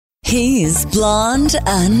He's blonde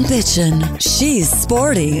and bitchin'. She's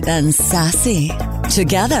sporty and sassy.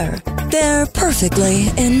 Together, they're perfectly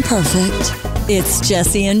imperfect. It's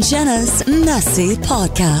Jesse and Jenna's Messy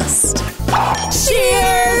Podcast.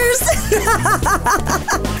 Cheers!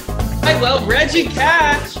 Hi, well, Reggie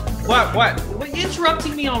Catch. What? What? You're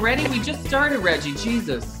interrupting me already? We just started, Reggie.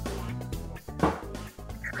 Jesus.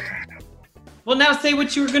 Well, now say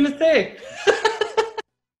what you were going to say.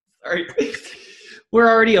 Sorry. We're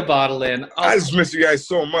already a bottle in. I just miss you guys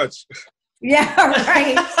so much. Yeah,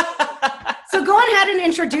 right. So go ahead and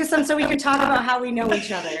introduce them so we can talk about how we know each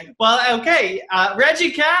other. Well, okay.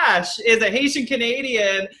 Reggie Cash is a Haitian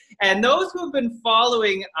Canadian, and those who have been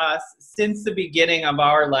following us since the beginning of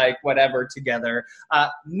our, whatever together,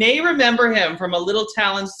 may remember him from a little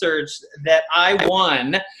talent search that I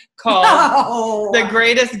won called The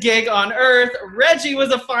Greatest Gig on Earth. Reggie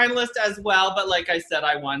was a finalist as well, but like I said,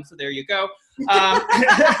 I won, so there you go.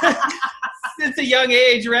 Since a young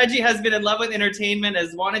age, Reggie has been in love with entertainment,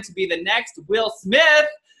 has wanted to be the next Will Smith.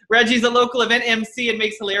 Reggie's a local event MC and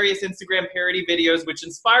makes hilarious Instagram parody videos, which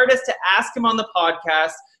inspired us to ask him on the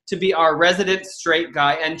podcast to be our resident straight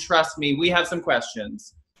guy. And trust me, we have some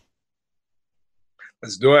questions.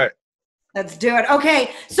 Let's do it. Let's do it.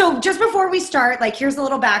 Okay, so just before we start, here's a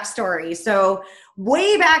little backstory. So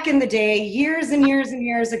way back in the day, years and years and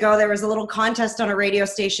years ago, there was a little contest on a radio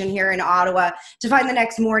station here in Ottawa to find the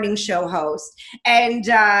next morning show host. And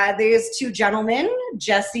there's two gentlemen,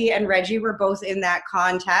 Jesse and Reggie, were both in that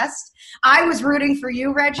contest. I was rooting for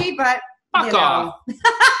you, Reggie, but Fuck off.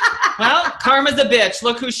 Well, karma's a bitch.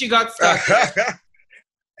 Look who she got stuck with.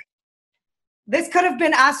 This could have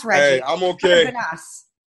been us, Reggie. Hey, I'm okay. Could have been us.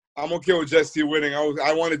 I'm okay with Jesse winning.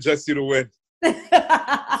 I wanted Jesse to win.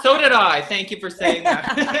 So did I. Thank you for saying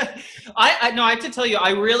that. I have to tell you,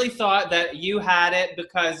 I really thought that you had it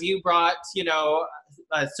because you brought,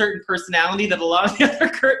 a certain personality that a lot of the other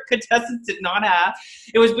contestants did not have.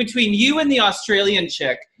 It was between you and the Australian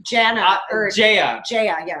chick. Jaya,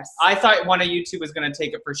 yes. I thought one of you two was going to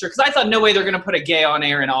take it for sure because I thought no way they're going to put a gay on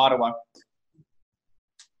air in Ottawa.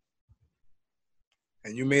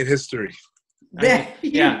 And you made history. You did.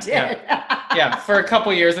 Yeah, for a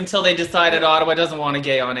couple years until they decided Ottawa doesn't want a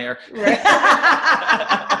gay on air. Right.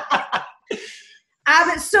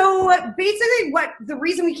 So basically the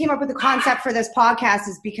reason we came up with the concept for this podcast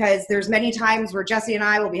is because there's many times where Jesse and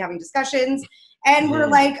I will be having discussions and we're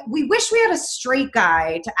like, we wish we had a straight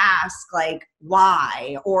guy to ask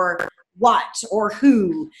why or what or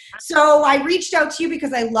who. So I reached out to you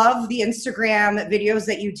because I love the Instagram videos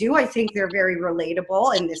that you do. I think they're very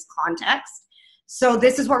relatable in this context. So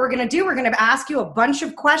this is what we're going to do. We're going to ask you a bunch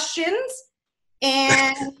of questions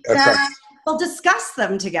and we'll discuss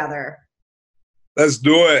them together. Let's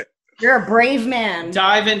do it. You're a brave man.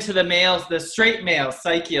 Dive into the straight male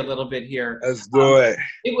psyche a little bit here. Let's do it.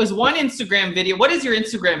 It was one Instagram video. What is your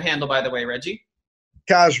Instagram handle, by the way, Reggie?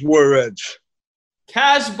 Cash Boy Reg.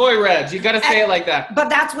 Cash Boy Reg. You got to say it like that. But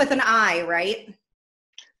that's with an I, right?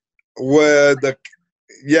 With a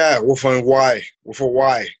Y. With a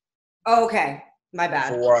Y. Oh, okay. My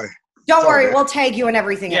bad. With a Y. Don't worry. We'll tag you and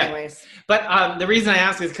everything anyways. But the reason I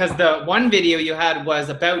ask is because the one video you had was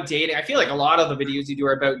about dating. I feel like a lot of the videos you do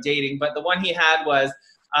are about dating, but the one he had was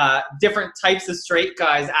different types of straight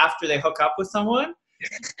guys after they hook up with someone.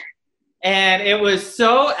 And it was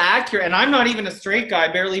so accurate. And I'm not even a straight guy.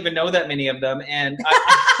 I barely even know that many of them. And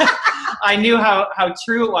I knew how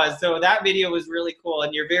true it was. So that video was really cool.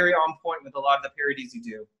 And you're very on point with a lot of the parodies you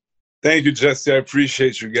do. Thank you, Jesse. I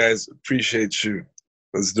appreciate you guys. Appreciate you.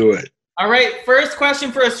 Let's do it. All right. First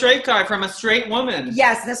question for a straight guy from a straight woman.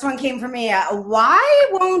 Yes, this one came from me. Why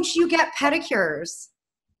won't you get pedicures?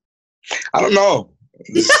 I don't know.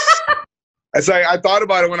 It's I thought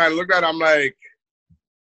about it when I looked at it. I'm like,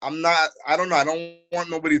 I don't know. I don't want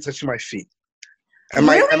nobody touching my feet. And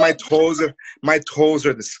my toes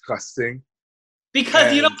are disgusting.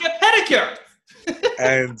 Because you don't get pedicures.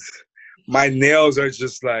 And my nails are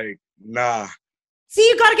just nah. See,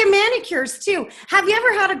 you got to get manicures too. Have you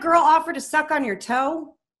ever had a girl offer to suck on your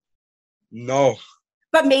toe? No.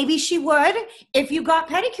 But maybe she would if you got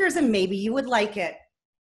pedicures, and maybe you would like it.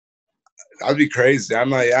 That'd be crazy. I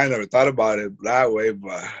never thought about it that way,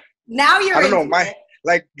 but now you're. I don't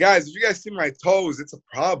know. Guys, if you guys see my toes, it's a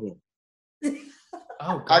problem.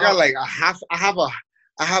 Oh, God. I got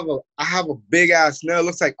I have a big ass nail. It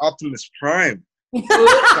looks like Optimus Prime.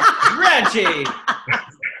 Reggie.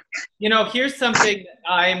 Here's something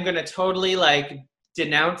I am going to totally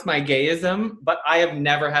denounce my gayism, but I have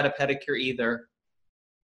never had a pedicure either.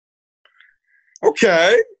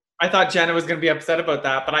 Okay. I thought Jenna was going to be upset about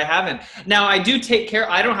that, but I haven't. Now, I do take care.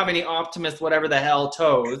 I don't have any Optimus whatever the hell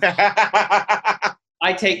toes.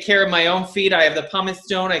 I take care of my own feet. I have the pumice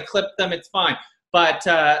stone. I clip them. It's fine. But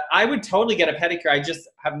I would totally get a pedicure. I just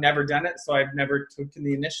have never done it, so I've never taken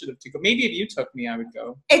the initiative to go. Maybe if you took me, I would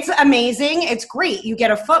go. It's amazing. It's great. You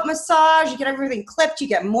get a foot massage. You get everything clipped. You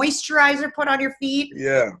get moisturizer put on your feet.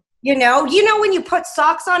 Yeah. You know when you put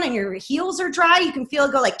socks on and your heels are dry, you can feel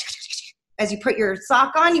it go like as you put your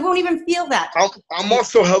sock on. You won't even feel that. I'm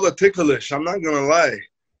also hella ticklish. I'm not gonna lie.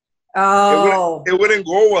 Oh. It wouldn't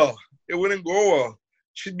go well. It wouldn't go well.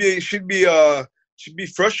 She'd be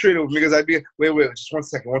frustrated with me because I'd be wait, just 1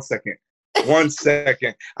 second. 1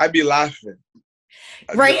 second. I'd be laughing.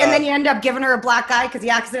 Right, and then you end up giving her a black eye because you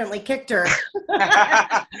accidentally kicked her.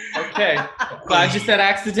 Okay. Glad you said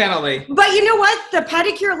accidentally. But you know what? The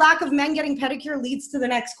pedicure, lack of men getting pedicure leads to the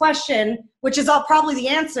next question, which is probably the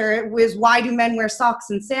answer, was why do men wear socks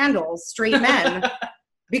and sandals, straight men?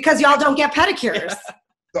 Because y'all don't get pedicures.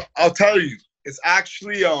 So I'll tell you, it's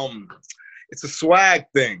actually it's a swag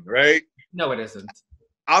thing, right? No, it isn't.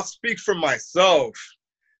 I'll speak for myself.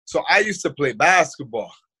 So I used to play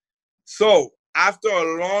basketball. So after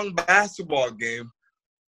a long basketball game,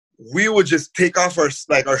 we would just take off our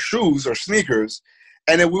shoes or sneakers,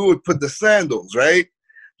 and then we would put the sandals, right?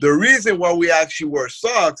 The reason why we actually wore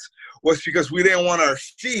socks was because we didn't want our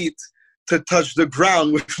feet to touch the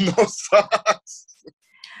ground with no socks.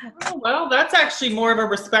 Oh, well, that's actually more of a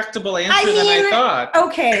respectable answer than I thought.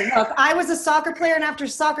 Okay, look, I was a soccer player, and after a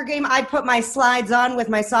soccer game, I'd put my slides on with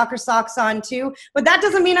my soccer socks on too. But that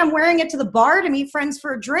doesn't mean I'm wearing it to the bar to meet friends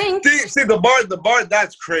for a drink. See the bar,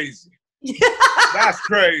 that's crazy. That's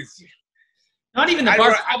crazy. Not even the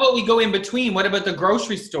bar. How about we go in between? What about the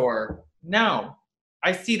grocery store? No.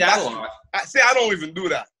 I see that a lot. I don't even do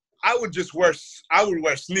that. I would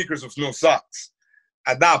wear sneakers with no socks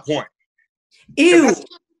at that point. Ew.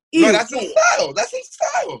 No, that's in style. That's in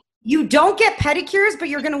style. You don't get pedicures, but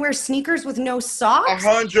you're going to wear sneakers with no socks?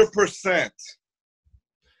 100%.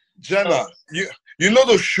 Jenna, you know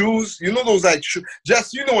those shoes? You know those shoes?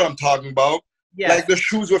 Jess, you know what I'm talking about. Yes. Like the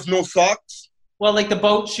shoes with no socks? Well, like the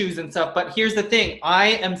boat shoes and stuff. But here's the thing.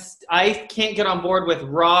 I can't get on board with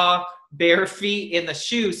raw, bare feet in the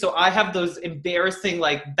shoes. So I have those embarrassing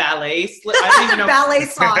ballet I don't even know. Ballet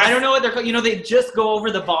socks. I don't know what they're called. They just go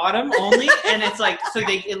over the bottom only. And it's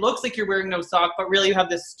it looks like you're wearing no sock, but really you have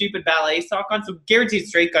this stupid ballet sock on. So guaranteed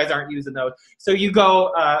straight guys aren't using those. So you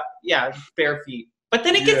go, bare feet. But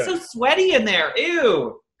then it gets so sweaty in there.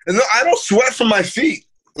 Ew. And I don't sweat from my feet.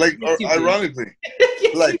 Ironically.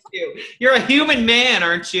 Yes, you're a human man,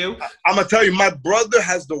 aren't you? I'm going to tell you, my brother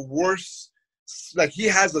has the worst. He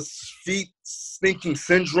has a feet stinking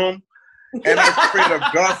syndrome, and I pray to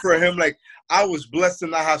God for him. I was blessed to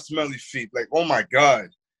not have smelly feet. Oh my God.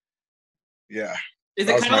 Yeah. Is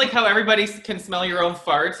it kind of like how everybody can smell your own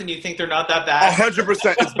farts and you think they're not that bad?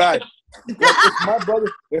 100%. It's bad.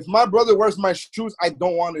 If my brother wears my shoes, I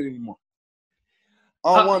don't want it anymore.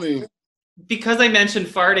 I don't want it anymore. Because I mentioned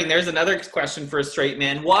farting, there's another question for a straight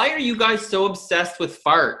man. Why are you guys so obsessed with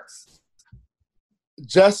farts?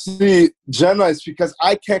 Jesse, Jenna, it's because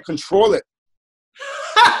I can't control it.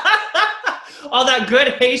 All that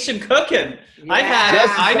good Haitian cooking. Yeah. I've had it.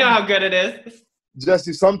 I know how good it is.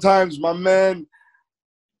 Jesse, sometimes, my man,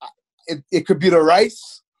 it could be the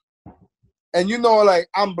rice. And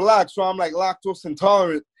I'm black, so I'm lactose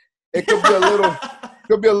intolerant. It could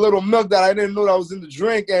be a little milk that I didn't know that was in the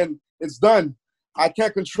drink, and it's done. I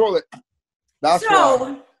can't control it. That's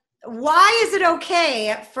why is it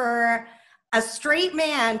okay for a straight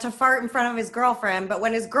man to fart in front of his girlfriend, but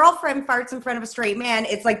when his girlfriend farts in front of a straight man,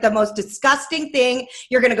 it's the most disgusting thing.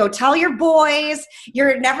 You're going to go tell your boys.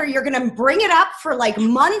 You're going to bring it up for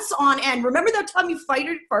months on end. Remember that time you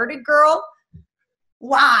farted, girl?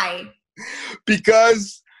 Why?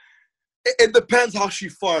 Because it depends how she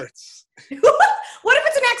farts. What if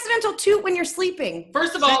it's an accidental toot when you're sleeping?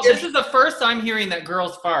 First of all, this is the first I'm hearing that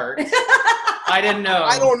girls fart. I didn't know.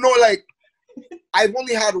 I don't know, I've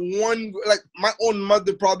only had one, my own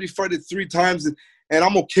mother probably farted 3 times, and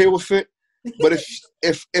I'm okay with it. But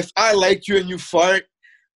if I like you and you fart,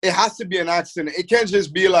 it has to be an accident. It can't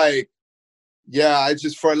just be I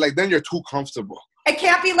just fart. Then you're too comfortable. It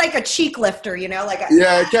can't be a cheek lifter, Yeah,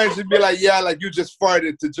 it can't just be you just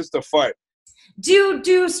farted to just a fart.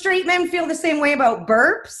 Do straight men feel the same way about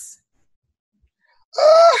burps?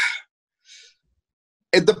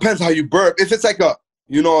 It depends how you burp. If it's a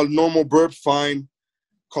normal burp, fine.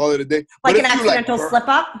 Call it a day. Like an accidental slip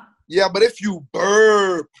up? Yeah, but if you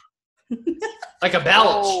burp. Like a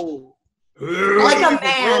belch. Like a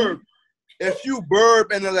man. If you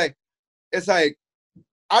burp and then it's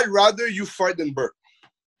I'd rather you fart than burp.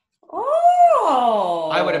 Oh.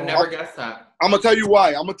 I would have never guessed that. I'm gonna tell you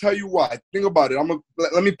why. Think about it.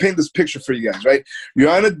 Let me paint this picture for you guys, right? You're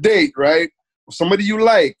on a date, right? With somebody you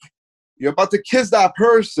like. You're about to kiss that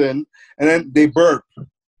person, and then they burp.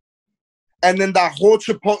 And then that whole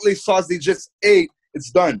Chipotle sauce they just ate,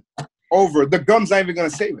 it's done. Over. The gum's not even gonna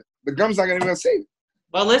save it.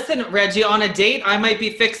 Well, listen, Reggie, on a date, I might be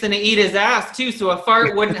fixing to eat his ass, too, so a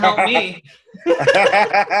fart wouldn't help me.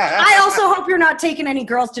 I also hope you're not taking any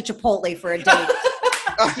girls to Chipotle for a date.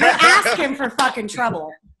 You're asking for fucking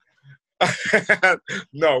trouble.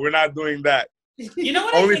 No, we're not doing that. You know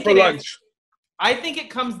what Only I think for lunch. I think it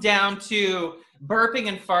comes down to burping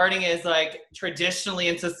and farting is like traditionally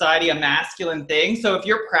in society a masculine thing. So if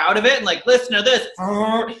you're proud of it and like, listen to this,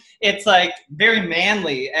 it's like very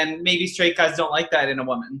manly, and maybe straight guys don't like that in a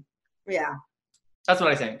woman. Yeah. That's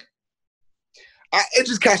what I think. It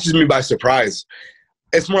just catches me by surprise.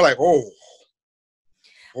 It's more like, oh,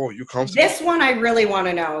 you comfortable? This one I really want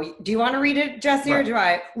to know. Do you want to read it, Jesse, or Right. do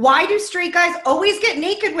I? Why do straight guys always get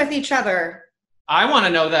naked with each other? I want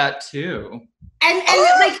to know that too. And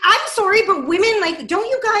like, I'm sorry, but women, like, don't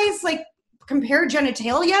you guys, like, compare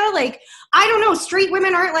genitalia? Like, I don't know, straight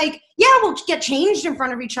women aren't like, yeah, we'll get changed in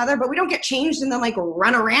front of each other, but we don't get changed and then, like,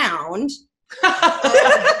 run around.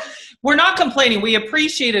 We're not complaining. We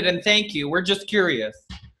appreciate it and thank you. We're just curious.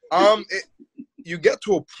 You get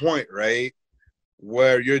to a point, right,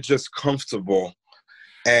 where you're just comfortable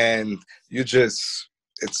and you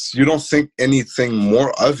don't think anything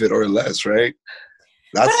more of it or less, right?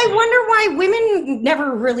 But I wonder why women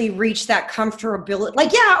never really reach that comfortability.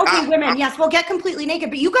 Like, yeah, okay, women, yes, we'll get completely naked.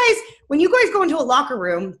 But you guys, when you guys go into a locker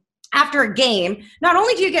room after a game, not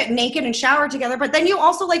only do you get naked and shower together, but then you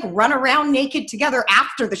also, like, run around naked together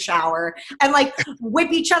after the shower and, like,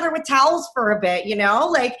 whip each other with towels for a bit, you know?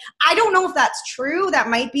 Like, I don't know if that's true. That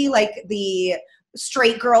might be, like, the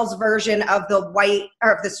straight girl's version of the white,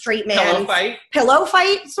 or of the straight man's pillow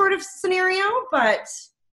fight sort of scenario, but...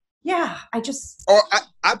 yeah,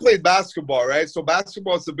 I played basketball, right? So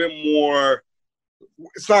basketball is a bit more,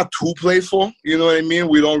 it's not too playful, you know what I mean?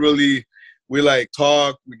 We like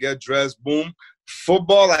talk, we get dressed, boom.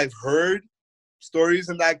 Football, I've heard stories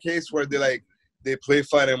in that case where they play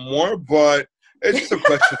fighting more, but it's just a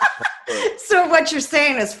question. So what you're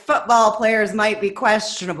saying is football players might be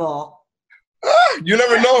questionable. You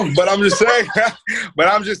never know, but I'm just saying,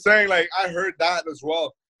 like, I heard that as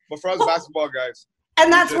well. But for us basketball guys.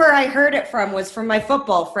 And that's where I heard it from, was from my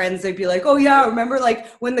football friends. They'd be like, oh, yeah, remember, like,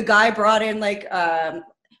 when the guy brought in, like,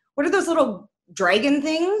 what are those little dragon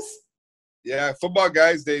things? Yeah, football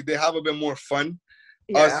guys, they have a bit more fun.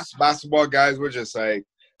 Yeah. Us basketball guys, we're just like,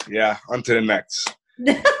 yeah, on to the next.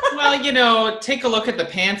 Well, you know, take a look at the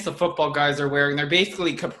pants the football guys are wearing. They're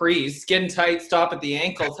basically capris, skin tight, stop at the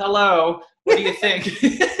ankles. Hello, what do you think?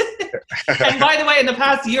 And by the way, in the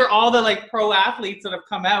past year, all the like pro athletes that have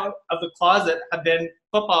come out of the closet have been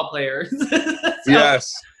football players. So,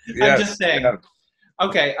 Yes. I'm just saying. Yeah.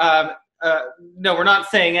 Okay. No, we're not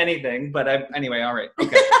saying anything, but anyway, all right.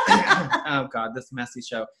 Okay. Oh, God, this messy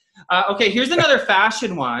show. Okay, here's another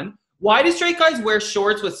fashion one. Why do straight guys wear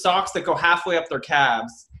shorts with socks that go halfway up their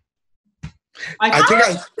calves? I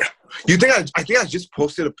think I just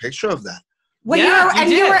posted a picture of that. Well,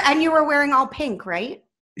 yeah, you were wearing all pink, right?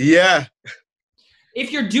 Yeah.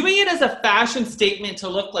 If you're doing it as a fashion statement to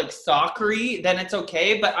look like soccery, then it's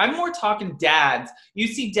okay. But I'm more talking dads. You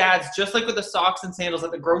see dads just like with the socks and sandals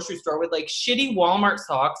at the grocery store with like shitty Walmart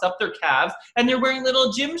socks up their calves, and they're wearing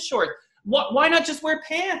little gym shorts. Why not just wear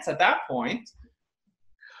pants at that point?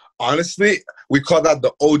 Honestly, we call that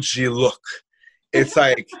the OG look. It's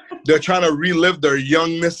like they're trying to relive their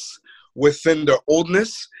youngness within their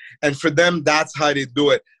oldness. And for them, that's how they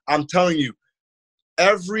do it. I'm telling you,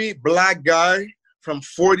 every black guy from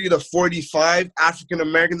 40 to 45,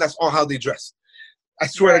 African-American, that's all how they dress. I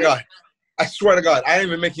swear to God. I swear to God. I ain't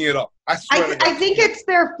even making it up. I swear to God. I think it's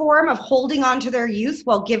their form of holding on to their youth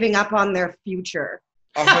while giving up on their future.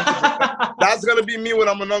 100%. That's going to be me when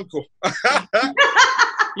I'm an uncle.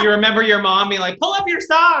 You remember your mom being like, pull up your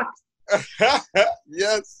socks.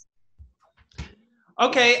 Yes.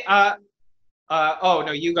 Okay. Oh,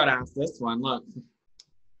 no, you got to ask this one. Look.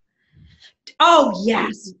 Oh,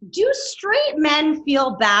 yes. Do straight men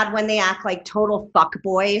feel bad when they act like total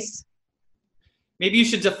fuckboys? Maybe you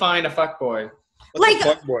should define a fuckboy. What's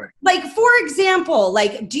a fuckboy? Like, for example,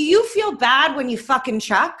 like, do you feel bad when you fucking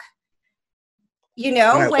chuck? You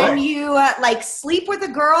know, when you, like, sleep with a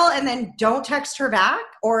girl and then don't text her back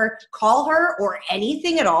or call her or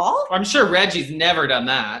anything at all? I'm sure Reggie's never done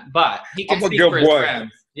that, but he can speak for his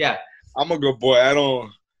friends. Yeah. I'm a good boy.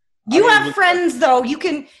 You have friends, though. You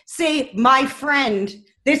can say, my friend,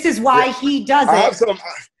 this is why he does it.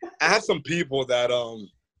 I have some people that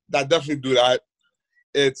definitely do that.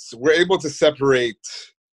 We're able to separate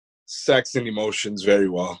sex and emotions very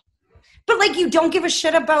well. But like, you don't give a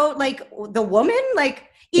shit about like the woman, like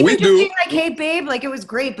even just being like, "Hey, babe," like it was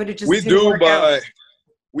great, but it just didn't work out.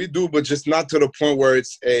 We do, but just not to the point where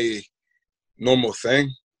it's a normal thing.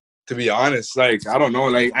 To be honest, like I don't know,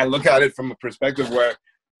 like I look at it from a perspective where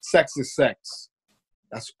sex is sex.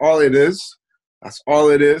 That's all it is. That's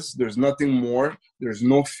all it is. There's nothing more. There's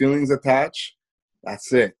no feelings attached.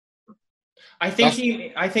 That's it. I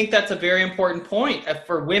think that's a very important point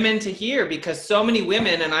for women to hear, because so many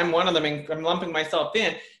women, and I'm one of them, and I'm lumping myself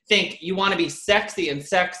in, think you want to be sexy, and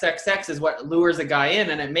sex is what lures a guy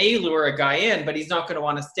in, and it may lure a guy in, but he's not going to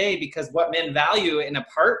want to stay, because what men value in a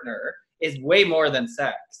partner is way more than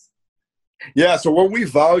sex. Yeah, so what we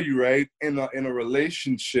value, right, in a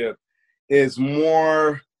relationship is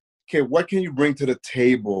more, okay, what can you bring to the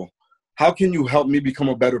table? How can you help me become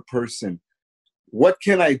a better person? What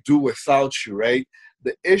can I do without you, right?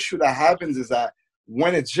 The issue that happens is that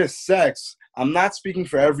when it's just sex, I'm not speaking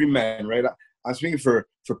for every man, right? I'm speaking for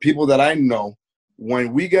people that I know.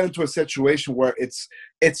 When we get into a situation where it's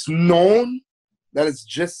known that it's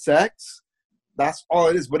just sex, that's all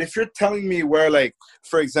it is. But if you're telling me where, like,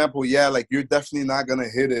 for example, yeah, like you're definitely not going to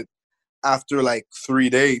hit it after like 3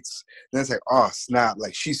 dates, then it's like, oh, snap,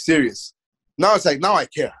 like she's serious. Now it's like, now I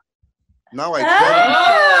care. Now I care.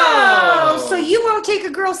 Oh, so you won't take a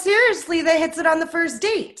girl seriously that hits it on the first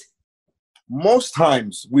date? Most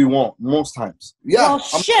times we won't. Most times. Yeah. Well,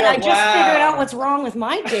 shit, I just figured out what's wrong with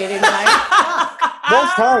my dating life.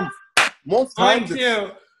 Most times. Most times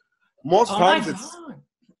it's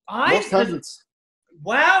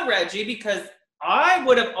wow, Reggie, because I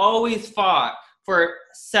would have always fought for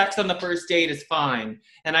sex on the first date is fine.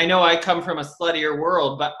 And I know I come from a sluttier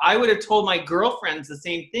world, but I would have told my girlfriends the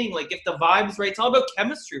same thing. Like, if the vibe's right, it's all about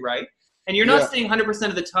chemistry, right? And you're not saying 100%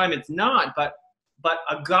 of the time it's not, but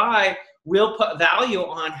a guy will put value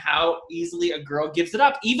on how easily a girl gives it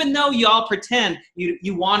up. Even though y'all pretend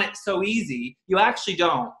you want it so easy, you actually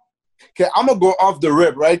don't. Okay, I'm going to go off the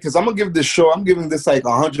rip, right? Because I'm giving this like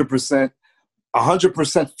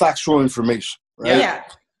 100% factual information, right? Yeah.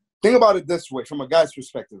 Think about it this way, from a guy's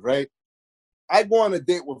perspective, right? I go on a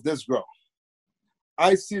date with this girl.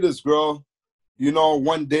 I see this girl, you know,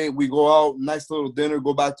 one day we go out, nice little dinner,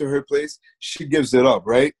 go back to her place. She gives it up,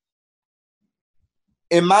 right?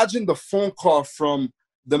 Imagine the phone call from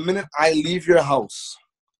the minute I leave your house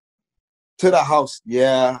to the house.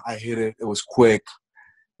 Yeah, I hit it. It was quick.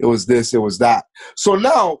 It was this, it was that. So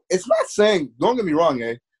now, it's not saying, don't get me wrong,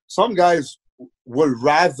 some guys would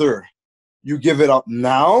rather you give it up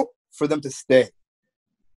now for them to stay.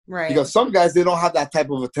 Right. Because some guys, they don't have that type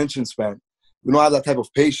of attention span. They don't have that type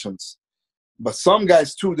of patience. But some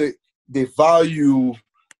guys, too, they value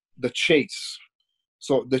the chase.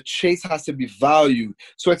 So the chase has to be valued.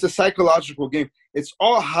 So it's a psychological game. It's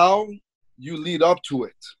all how you lead up to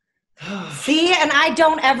it. See, and I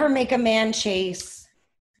don't ever make a man chase.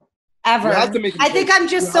 Ever. You have to make I think I'm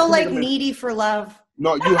just so like needy for love.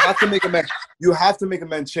 No, you have to make a man. You have to make a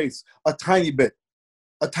man chase a tiny bit.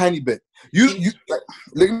 A tiny bit. You like,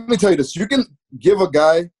 let me tell you this. You can give a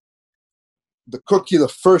guy the cookie the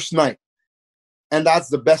first night, and that's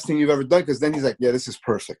the best thing you've ever done, because then he's like, yeah, this is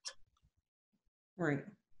perfect. Right.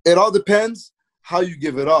 It all depends how you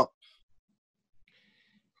give it up.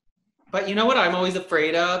 But you know what I'm always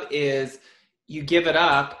afraid of is you give it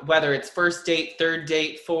up, whether it's first date, third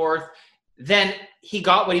date, fourth, then he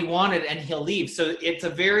got what he wanted and he'll leave. So it's a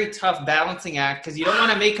very tough balancing act, because you don't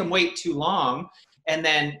want to make him wait too long, and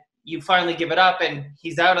then you finally give it up and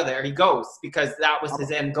he's out of there. He goes because that was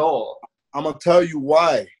his end goal. I'm going to tell you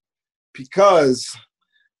why. Because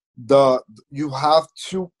you have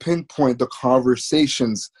to pinpoint the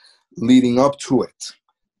conversations leading up to it.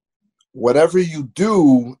 Whatever you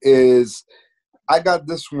do is, I got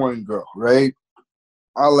this one girl, right?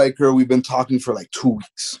 I like her. We've been talking for like 2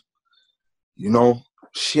 weeks. You know,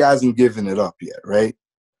 she hasn't given it up yet, right?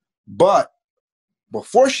 But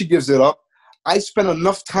before she gives it up, I spend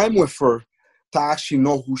enough time with her to actually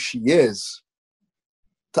know who she is,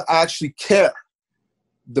 to actually care.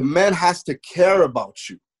 The man has to care about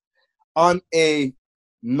you on a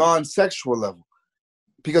non-sexual level.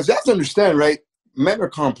 Because you have to understand, right? Men are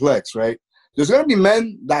complex, right? There's going to be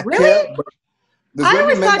men that care. But I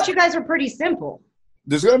always thought you guys were pretty simple.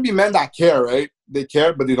 There's going to be men that care, right? They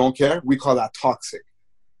care, but they don't care. We call that toxic.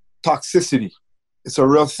 Toxicity. It's a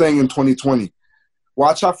real thing in 2020.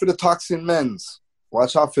 Watch out for the toxic men's.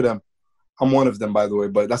 Watch out for them. I'm one of them, by the way,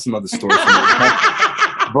 but that's another story.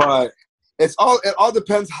 But it all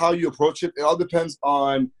depends how you approach it. It all depends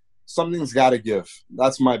on something's got to give.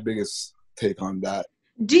 That's my biggest take on that.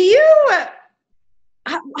 Do you?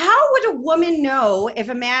 How would a woman know if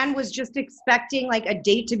a man was just expecting like a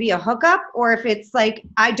date to be a hookup, or if it's like,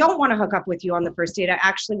 I don't want to hook up with you on the first date, I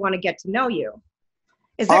actually want to get to know you?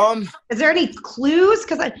 Is there any clues?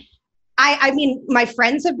 Because I mean, my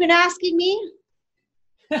friends have been asking me.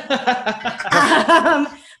 The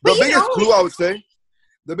biggest clue I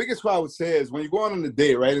would say is when you go on a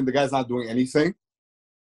date, right, and the guy's not doing anything.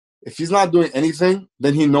 If he's not doing anything,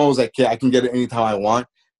 then he knows, like, okay, I can get it anytime I want.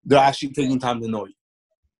 They're actually taking time to know you.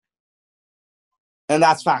 And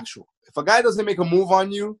that's factual. If a guy doesn't make a move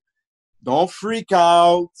on you, don't freak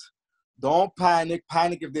out. Don't panic.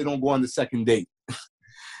 Panic if they don't go on the second date.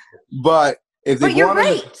 But if they you're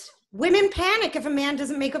right. Women panic if a man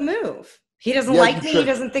doesn't make a move. He doesn't like me. He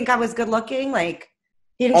doesn't think I was good looking. Like,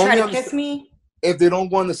 he didn't try to kiss me. If they don't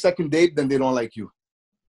go on the second date, then they don't like you.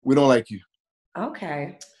 We don't like you.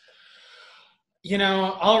 Okay. You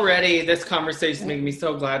know, already this conversation is making me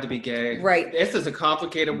so glad to be gay. Right. This is a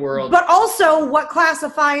complicated world. But also, what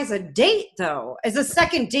classifies a date, though? Is a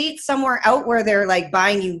second date somewhere out where they're, like,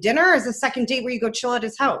 buying you dinner? Or is a second date where you go chill at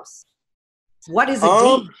his house? What is a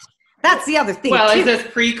date? That's the other thing. Well, is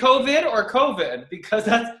this pre-COVID or COVID? Because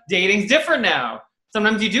dating's different now.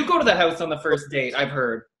 Sometimes you do go to the house on the first date, I've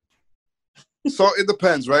heard. So it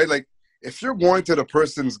depends, right? Like, if you're going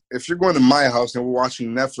to my house and we're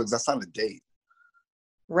watching Netflix, that's not a date.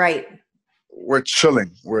 Right. We're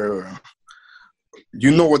chilling.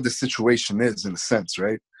 You know what the situation is in a sense,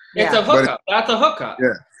 right? It's a hookup. That's a hookup.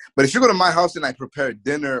 Yeah. But if you go to my house and I prepare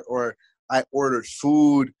dinner or I ordered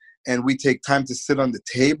food and we take time to sit on the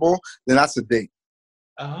table, then that's a date.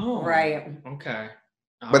 Oh. Right. Okay.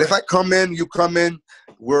 But if I come in, you come in,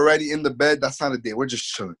 we're already in the bed, that's not a date. We're just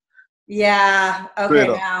chilling. Yeah. Okay.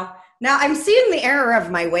 Now I'm seeing the error of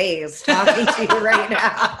my ways talking to you right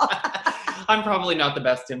now. I'm probably not the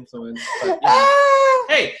best influence. But,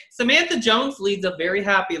 hey, Samantha Jones leads a very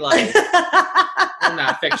happy life in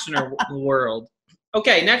that fictional world.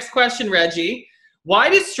 Okay, next question, Reggie. Why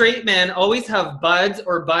do straight men always have buds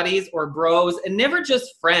or buddies or bros and never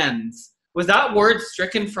just friends? Was that word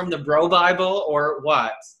stricken from the Bro Bible or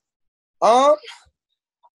what? I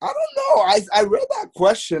don't know. I read that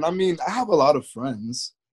question. I mean, I have a lot of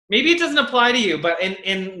friends. Maybe it doesn't apply to you, but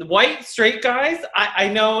in white straight guys, I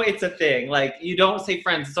know it's a thing. Like, you don't say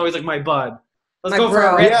friends. It's always like, my bud. Let's go for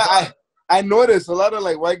a red bud. I noticed a lot of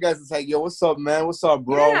like white guys, it's like, yo, what's up, man? What's up,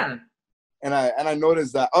 bro? Yeah. And I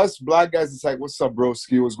noticed that us black guys, it's like, what's up,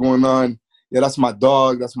 broski? What's going on? Yeah, that's my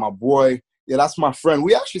dog. That's my boy. Yeah, that's my friend.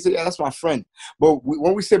 We actually say, yeah, that's my friend. But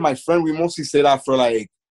when we say my friend, we mostly say that for like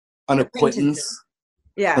an acquaintance.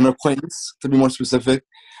 Yeah. An acquaintance, to be more specific.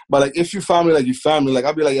 But like, if you family, like you family, like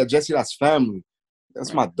I'll be like, yeah, Jesse, that's family.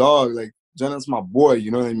 That's my dog. Like, Jenna, that's my boy.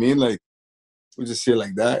 You know what I mean? Like, we just say it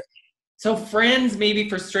like that. So friends, maybe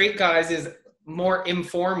for straight guys, is more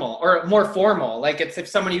informal or more formal. Like, it's if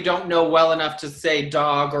someone you don't know well enough to say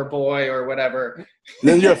dog or boy or whatever.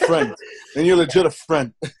 Then you're a friend. Then you're legit a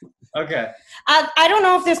friend. Okay. I don't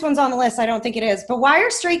know if this one's on the list. I don't think it is. But why are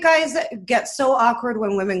straight guys get so awkward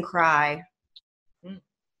when women cry?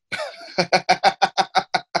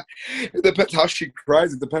 It depends how she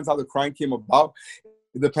cries. It depends how the crying came about.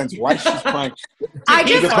 It depends why she's crying.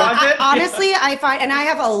 Honestly, I find, and I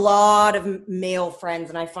have a lot of male friends,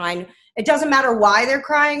 and I find it doesn't matter why they're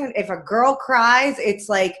crying. If a girl cries, it's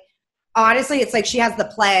like, honestly, it's like she has the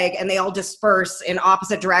plague, and they all disperse in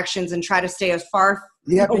opposite directions and try to stay as far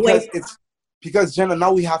away. Because Jenna,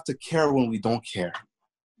 now we have to care when we don't care.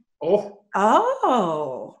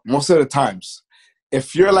 Oh. Most of the times.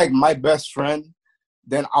 If you're like my best friend,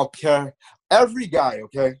 then I'll care. Every guy,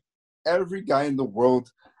 okay? Every guy in the world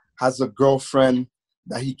has a girlfriend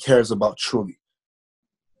that he cares about truly.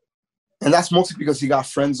 And that's mostly because he got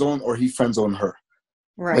friend zoned or he friend zoned her.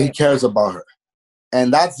 Right. But he cares about her.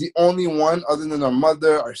 And that's the only one, other than our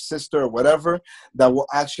mother, our sister, or whatever, that will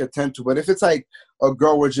actually attend to. But if it's like a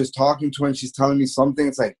girl we're just talking to and she's telling me something,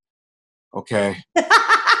 it's like, okay.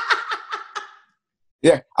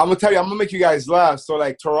 Yeah, I'm going to tell you, I'm going to make you guys laugh. So,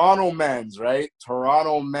 like, Toronto mans, right?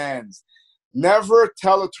 Toronto mans. Never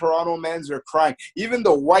tell a Toronto mans you're crying. Even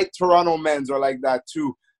the white Toronto mans are like that,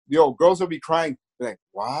 too. Yo, girls will be crying. They're like,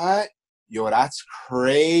 what? Yo, that's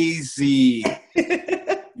crazy.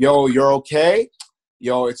 Yo, you're okay?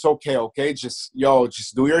 Yo, it's okay, okay? Just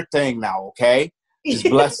do your thing now, okay? Just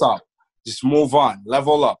bless up. Just move on.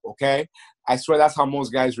 Level up, okay? I swear that's how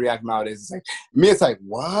most guys react nowadays. It's like, me, it's like,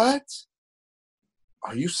 what?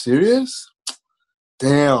 Are you serious?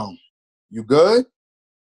 Damn. You good?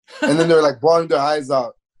 And then they're like bawling their eyes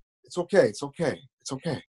out. It's okay. It's okay. It's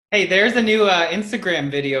okay. Hey, there's a new Instagram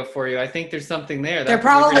video for you. I think there's something there. There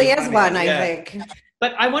probably is one, I think.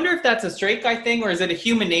 But I wonder if that's a straight guy thing or is it a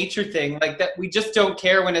human nature thing? Like that we just don't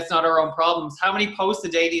care when it's not our own problems. How many posts a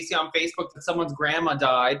day do you see on Facebook that someone's grandma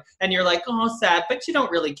died and you're like, oh, sad, but you don't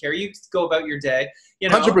really care. You just go about your day. You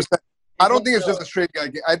know? 100%. I don't think it's just a straight guy.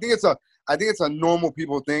 I think it's a normal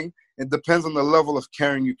people thing. It depends on the level of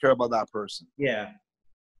caring you care about that person. Yeah.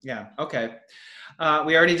 Yeah. Okay.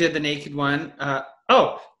 We already did the naked one.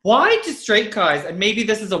 Why do straight guys, and maybe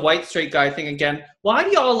this is a white straight guy thing again, why do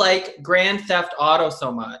y'all like Grand Theft Auto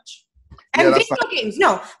so much? And video games.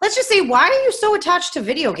 No, let's just say, why are you so attached to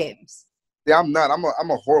video games? Yeah, I'm not. I'm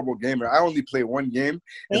a horrible gamer. I only play one game,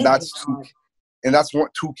 and that's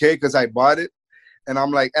 2K because I bought it. And I'm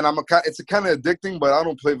like, it's kind of addicting, but I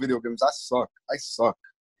don't play video games. I suck.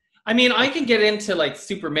 I mean, I can get into like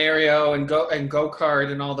Super Mario and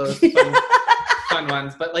go-kart and all those fun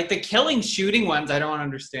ones, but like the killing, shooting ones, I don't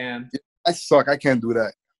understand. I suck. I can't do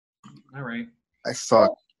that. All right. I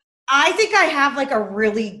suck. I think I have like a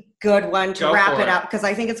really good one to wrap it up because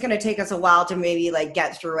I think it's going to take us a while to maybe like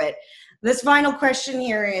get through it. This final question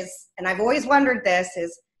here is, and I've always wondered this,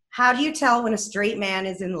 is how do you tell when a straight man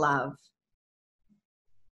is in love?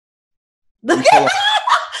 He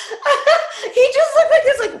just looked like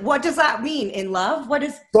this. Like, what does that mean? In love? What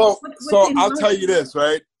is? So I'll tell you this,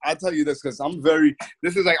 right? I'll tell you this because I'm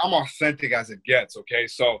authentic as it gets. Okay,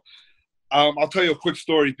 so I'll tell you a quick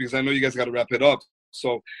story because I know you guys got to wrap it up.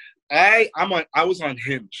 So I was on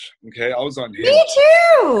Hinge. Okay, I was on Hinge. Me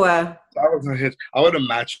too. I was on Hinge. I would have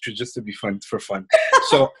matched you just to be fun for fun.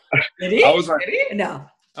 So Did he? I was on. Did he? No.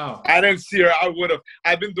 Oh. I didn't see her. I would have.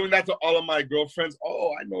 I've been doing that to all of my girlfriends.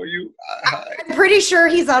 Oh, I know you. I'm pretty sure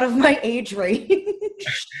he's out of my age range.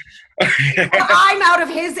 I'm out of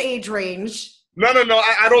his age range. No.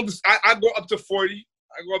 I don't. I go up to 40.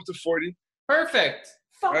 I go up to 40. Perfect.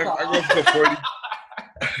 I go up to 40.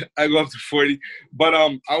 I go up to 40. But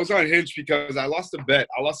I was on Hinge because I lost a bet.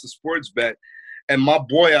 I lost a sports bet. And my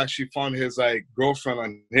boy actually found his like girlfriend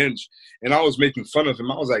on Hinge. And I was making fun of him.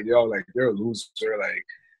 I was like, yo, like, you're a loser. Like,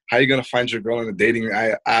 how you gonna find your girl in a dating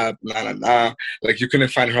app? Nah. Like, you couldn't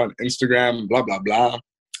find her on Instagram, blah, blah, blah.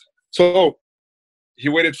 So he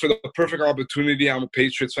waited for the perfect opportunity. I'm a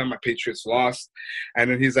Patriots fan. My Patriots lost.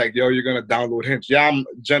 And then he's like, yo, you're gonna download Hinge. Yeah,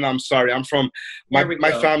 Jenna, I'm sorry. I'm from my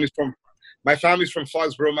family's from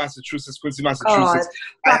Foxborough, Massachusetts, Quincy, Massachusetts.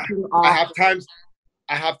 Oh, I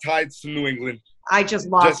have ties to New England. I just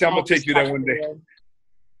lost. Jesse, I'm gonna take you there one day.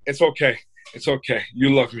 It's okay.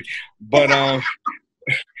 You love me. But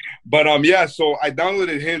yeah. So I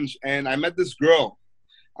downloaded Hinge and I met this girl.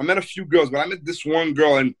 I met a few girls, but I met this one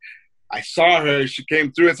girl and I saw her. She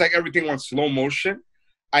came through. It's like everything went slow motion.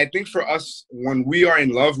 I think for us, when we are in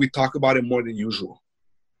love, we talk about it more than usual.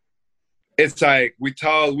 It's like we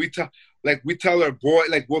tell our boy,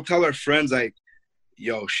 like we'll tell our friends, like,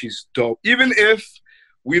 yo, she's dope. Even if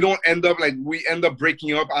we don't end up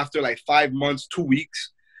breaking up after like 5 months, 2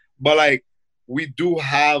 weeks. But like we do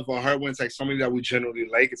have a heart when it's like somebody that we generally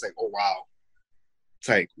like. It's like, oh wow. It's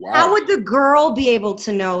like, wow. How would the girl be able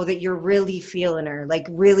to know that you're really feeling her, like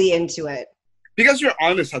really into it? Because you're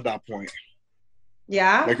honest at that point.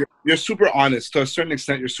 Yeah. Like you're super honest. To a certain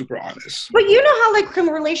extent, you're super honest. But you know how like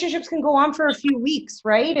relationships can go on for a few weeks,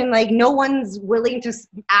 right? And like no one's willing to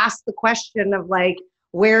ask the question of like,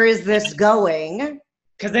 where is this going?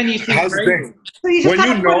 Because then you see crazy. So you just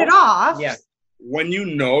kind of put it off. Yeah. When you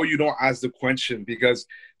know, you don't ask the question because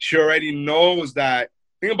she already knows that.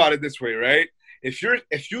 Think about it this way, right? If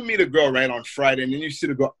you meet a girl right on Friday and then you see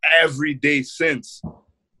the girl every day since,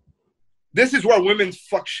 this is where women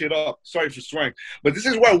fuck shit up. Sorry for swearing, but this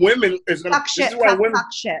is where women fuck shit.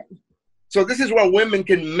 So this is where women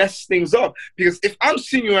can mess things up because if I'm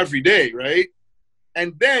seeing you every day, right,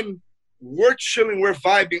 and then we're chilling, we're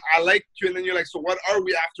vibing, I like you, and then you're like, so what are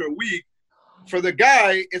we after a week? For the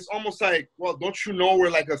guy, it's almost like, well, don't you know we're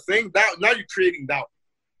like a thing? Now you're creating doubt.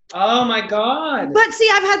 Oh my God. But see,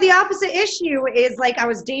 I've had the opposite issue is like I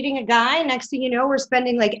was dating a guy. Next thing you know, we're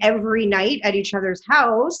spending like every night at each other's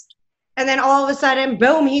house. And then all of a sudden,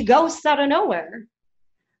 boom, he ghosts out of nowhere.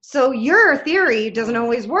 So your theory doesn't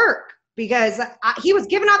always work because he was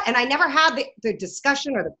giving up and I never had the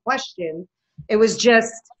discussion or the question. It was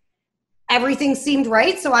just everything seemed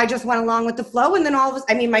right. So I just went along with the flow. And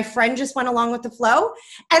then my friend just went along with the flow.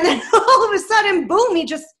 And then all of a sudden, boom, he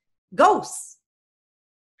just ghosts.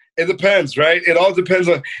 It depends, right? It all depends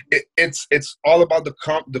on it's all about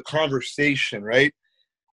the conversation, right?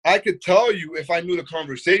 I could tell you if I knew the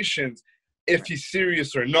conversations, if he's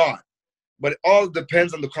serious or not. But it all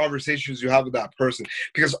depends on the conversations you have with that person.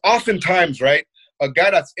 Because oftentimes, right, a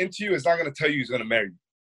guy that's into you is not going to tell you he's going to marry you.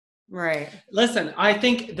 Right. Listen, I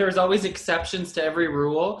think there's always exceptions to every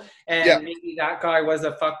rule, and maybe that guy was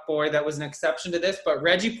a fuckboy that was an exception to this, but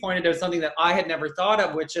Reggie pointed out something that I had never thought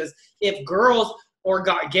of, which is if girls or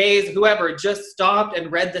gays, whoever, just stopped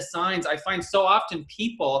and read the signs, I find so often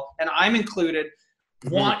people, and I'm included,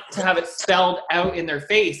 want to have it spelled out in their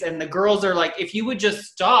face. And the girls are like, if you would just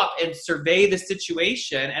stop and survey the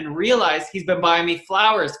situation and realize he's been buying me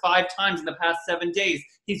flowers 5 times in the past 7 days.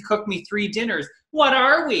 He's cooked me 3 dinners. What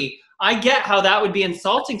are we? I get how that would be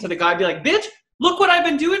insulting to the guy. Be like, bitch, look what I've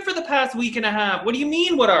been doing for the past week and a half. What do you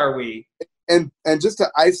mean, what are we? And just to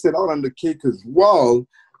ice it out on the cake as well,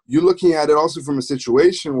 you're looking at it also from a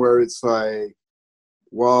situation where it's like,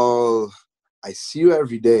 well, I see you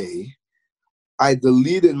every day. I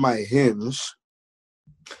deleted my Hinge.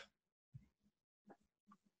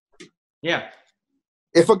 Yeah.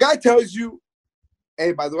 If a guy tells you,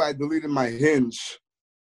 hey, by the way, I deleted my Hinge,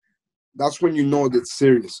 that's when you know that it's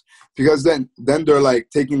serious. Because then they're like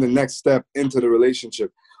taking the next step into the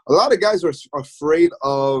relationship. A lot of guys are afraid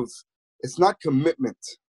of, it's not commitment.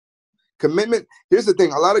 Commitment, here's the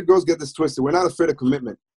thing. A lot of girls get this twisted. We're not afraid of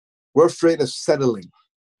commitment. We're afraid of settling.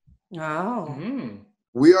 Oh.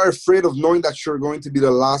 We are afraid of knowing that you're going to be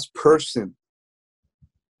the last person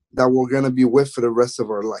that we're going to be with for the rest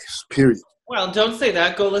of our lives, period. Well, don't say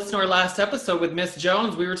that. Go listen to our last episode with Miss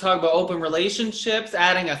Jones. We were talking about open relationships,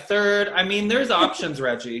 adding a third. I mean, there's options,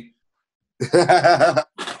 Reggie. That's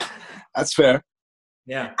fair.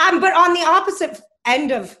 Yeah. But on the opposite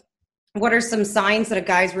end of what are some signs that a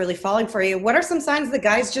guy's really falling for you, what are some signs the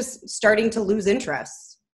guy's just starting to lose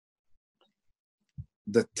interest?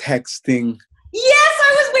 The texting. Yes,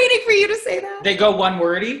 I was waiting for you to say that. They go one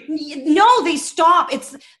wordy? No, they stop.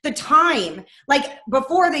 It's the time. Like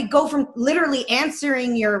before they go from literally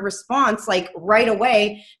answering your response like right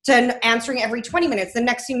away to answering every 20 minutes. The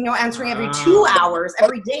next thing you know, answering every 2 hours,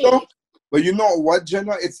 every day. But you know what,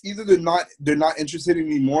 Jenna? It's either they're not interested in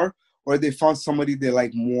me more or they found somebody they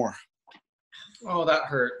like more. Oh, that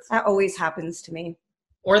hurts. That always happens to me.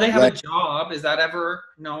 Or they have a job. Is that ever?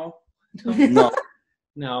 No. No.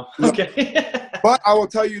 No. Okay. But I will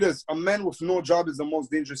tell you this. A man with no job is the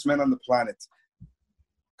most dangerous man on the planet.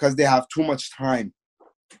 Because they have too much time.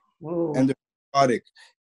 Whoa. And they're psychotic.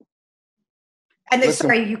 And they're,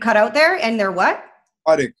 sorry, you cut out there? And they're what?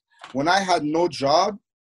 Psychotic. When I had no job,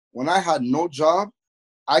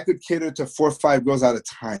 I could cater to 4 or 5 girls at a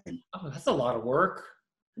time. Oh, that's a lot of work.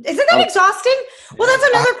 Isn't that exhausting? Well, that's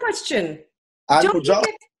another question. Don't you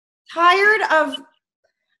get tired of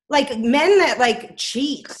like men that like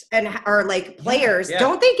cheat and are like players? Yeah.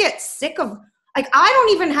 Don't they get sick of, like, I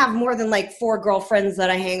don't even have more than like 4 girlfriends that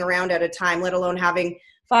I hang around at a time, let alone having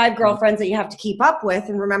 5 girlfriends that you have to keep up with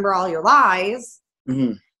and remember all your lies.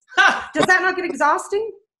 Mm-hmm. Does that not get exhausting?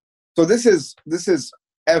 So this is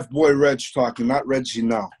F-boy Reg talking, not Reggie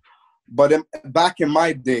now. But back in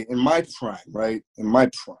my day, in my prime, right? In my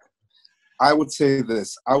prime, I would say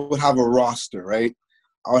this. I would have a roster, right?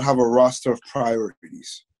 I would have a roster of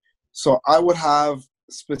priorities. So I would have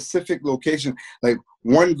specific location. Like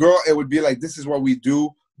one girl, it would be like, this is what we do.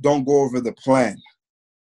 Don't go over the plan.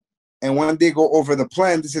 And when they go over the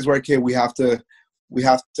plan, this is where, okay, we have to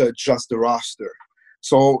adjust the roster.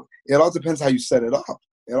 So it all depends how you set it up.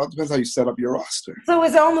 It all depends how you set up your roster. So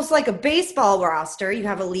it's almost like a baseball roster. You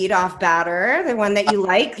have a leadoff batter, the one that you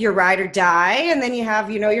like, your ride or die. And then you have,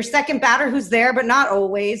 your second batter who's there, but not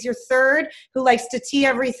always. Your third who likes to tee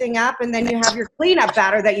everything up. And then you have your cleanup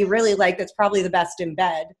batter that you really like that's probably the best in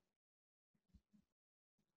bed.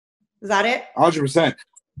 Is that it? 100%.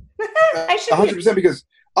 100% because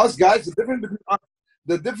us guys,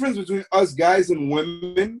 the difference between us guys and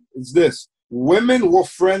women is this. Women will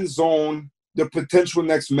friend zone the potential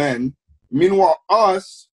next man. Meanwhile,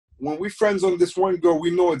 us, when we friends on this one girl,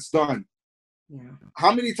 we know it's done. Yeah.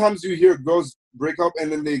 How many times do you hear girls break up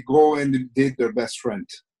and then they go and they date their best friend?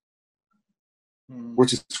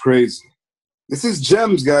 Which is crazy. This is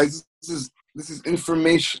gems, guys. This is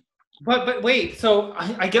information. But wait, so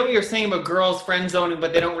I get what you're saying about girls friend zoning,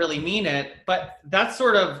 but they don't really mean it. But that's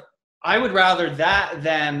sort of, I would rather that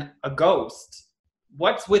than a ghost.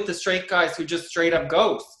 What's with the straight guys who just straight up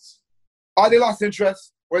ghosts? Oh, they lost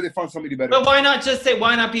interest or they found somebody better. But why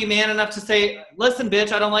not be man enough to say, listen,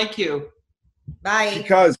 bitch, I don't like you. Bye.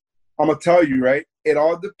 Because I'm going to tell you, right? It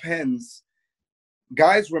all depends.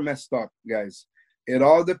 Guys, we're messed up, guys. It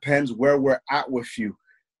all depends where we're at with you.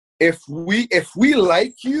 If we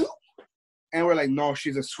like you and we're like, no,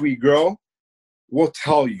 she's a sweet girl, we'll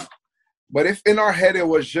tell you. But if in our head it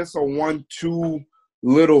was just a 1-2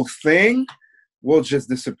 little thing, we'll just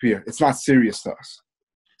disappear. It's not serious to us.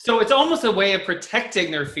 So it's almost a way of protecting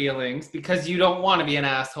their feelings because you don't want to be an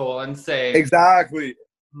asshole and say Exactly.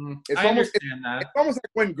 I understand that. It's almost like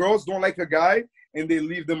when girls don't like a guy and they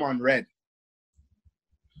leave them on red.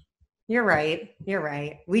 You're right.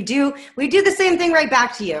 We do the same thing right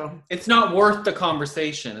back to you. It's not worth the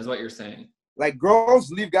conversation, is what you're saying. Like girls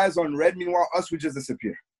leave guys on red, meanwhile us we just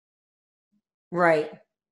disappear. Right.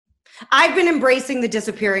 I've been embracing the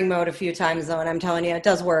disappearing mode a few times though, and I'm telling you, it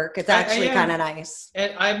does work. It's actually kind of nice.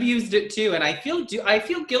 And I've used it too, and I feel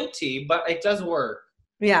guilty, but it does work.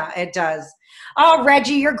 Yeah, it does. Oh,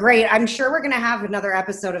 Reggie, you're great. I'm sure we're going to have another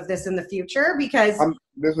episode of this in the future because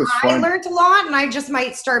I learned a lot, and I just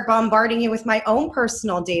might start bombarding you with my own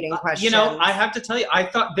personal dating questions. You know, I have to tell you, I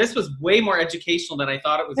thought this was way more educational than I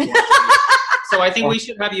thought it was going to be. So I think we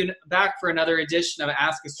should have you back for another edition of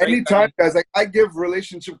Ask a Straight Guy. Anytime, guys. Like I give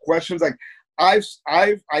relationship questions. Like I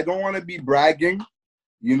don't want to be bragging,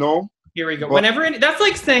 you know. Here we go. Whenever that's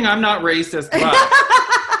like saying I'm not racist. But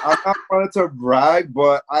I'm not wanting to brag,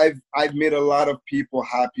 but I've made a lot of people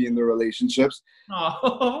happy in their relationships.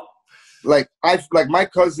 Oh. Like my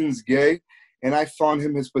cousin's gay, and I found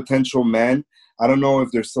him his potential man. I don't know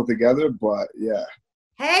if they're still together, but yeah.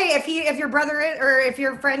 Hey, if your brother is, or if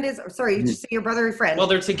your friend is, sorry, you just say your brother or friend. Well,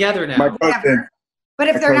 they're together now. My cousin. But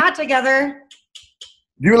if they're not together,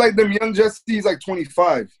 do you like them young Jesse? He's like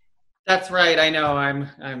 25. That's right. I know.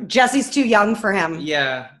 I'm. Jesse's too young for him.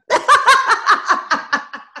 Yeah.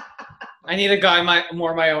 I need a guy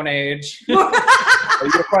more my own age. You'll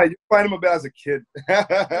find him a bit as a kid.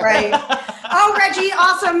 Right. Oh, Reggie,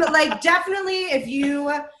 awesome. Like, definitely, if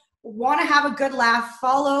you want to have a good laugh,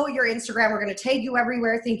 follow your Instagram. We're going to tag you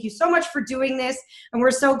everywhere. Thank you so much for doing this. And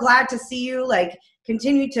we're so glad to see you, like,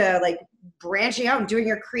 continue to, like, branching out and doing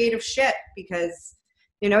your creative shit because,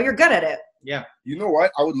 you know, you're good at it. Yeah. You know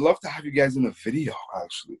what? I would love to have you guys in a video,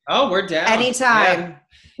 actually. Oh, we're down. Anytime. Yeah.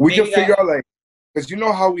 We can figure out, like, because you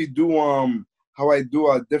know how we do how I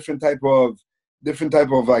do a different type of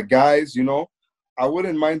like guys, you know. I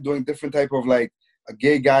wouldn't mind doing different type of like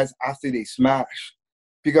gay guys after they smash,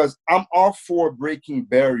 because I'm all for breaking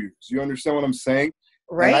barriers. You understand what I'm saying?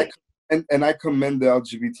 Right. And I commend the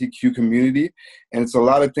LGBTQ community, and it's a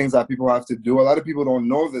lot of things that people have to do. A lot of people don't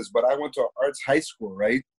know this, but I went to arts high school,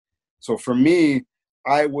 right? So for me,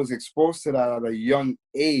 I was exposed to that at a young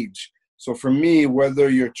age. So for me, whether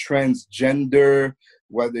you're transgender,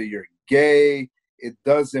 whether you're gay, it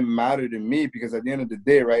doesn't matter to me, because at the end of the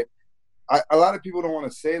day, right, a lot of people don't want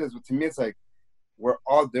to say this, but to me, it's like we're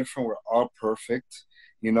all different. We're all perfect,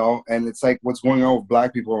 you know, and it's like what's going on with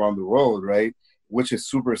Black people around the world, right, which is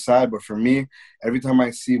super sad. But for me, every time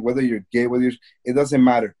I see whether you're gay, it doesn't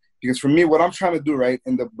matter. Because for me, what I'm trying to do, right,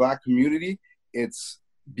 in the Black community, it's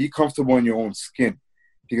be comfortable in your own skin.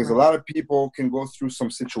 Because a lot of people can go through some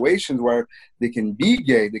situations where they can be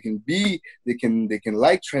gay, they can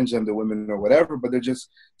like transgender women or whatever, but they're just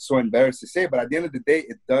so embarrassed to say it. But at the end of the day,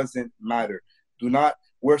 it doesn't matter.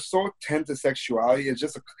 We're so tend to sexuality. It's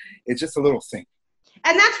just a little thing.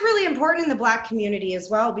 And that's really important in the Black community as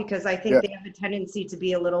well, because I think they have a tendency to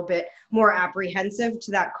be a little bit more apprehensive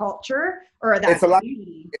to that culture or that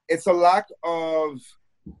community. It's a lack of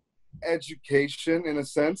education in a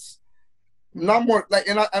sense. Not more like,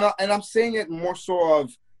 and I'm saying it more so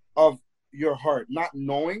of your heart, not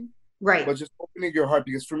knowing, right? But just opening your heart.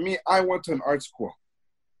 Because for me, I went to an art school,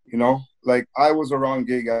 you know, like I was around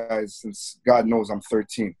gay guys since God knows I'm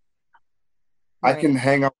 13. Right. I can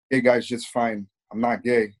hang out with gay guys just fine. I'm not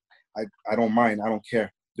gay. I don't mind. I don't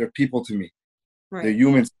care. They're people to me. Right. They're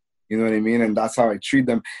humans. You know what I mean? And that's how I treat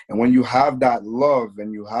them. And when you have that love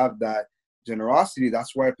and you have that generosity,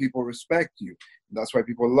 that's why people respect you. That's why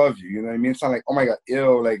people love you. You know what I mean? It's not like, oh my God,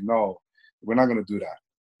 ew, like, no, we're not going to do that.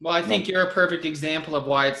 Well, I think you're a perfect example of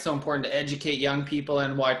why it's so important to educate young people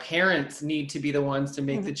and why parents need to be the ones to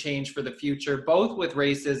make the change for the future, both with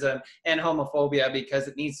racism and homophobia, because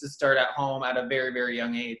it needs to start at home at a very, very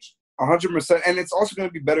young age. 100%. And it's also going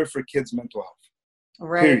to be better for kids' mental health.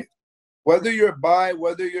 Right. Period. Whether you're bi,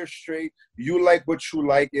 whether you're straight, you like what you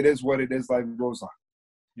like. It is what it is. Life goes on.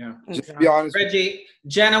 Yeah. Just be honest. Reggie,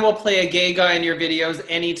 Jenna will play a gay guy in your videos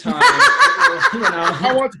anytime. You know.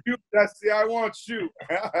 I want you, Jesse. I want you.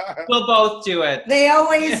 We'll both do it. They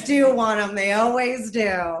always do want them. They always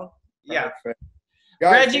do. Yeah.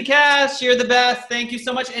 Guys, Reggie Cash, you're the best. Thank you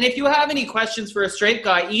so much. And if you have any questions for a straight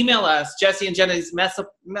guy, email us. Jesse and Jenna's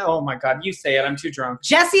oh my God, you say it. I'm too drunk.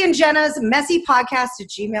 Jesse and Jenna's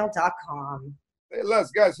messypodcast@gmail.com. Hey,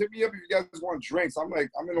 guys, hit me up if you guys want drinks. I'm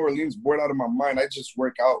in Orleans, bored out of my mind. I just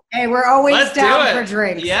work out. Hey, we're always down for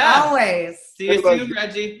drinks. Yeah. Always. See you soon,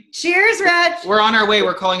 Reggie. Cheers, Reg. We're on our way.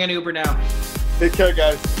 We're calling an Uber now. Take care,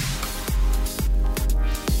 guys.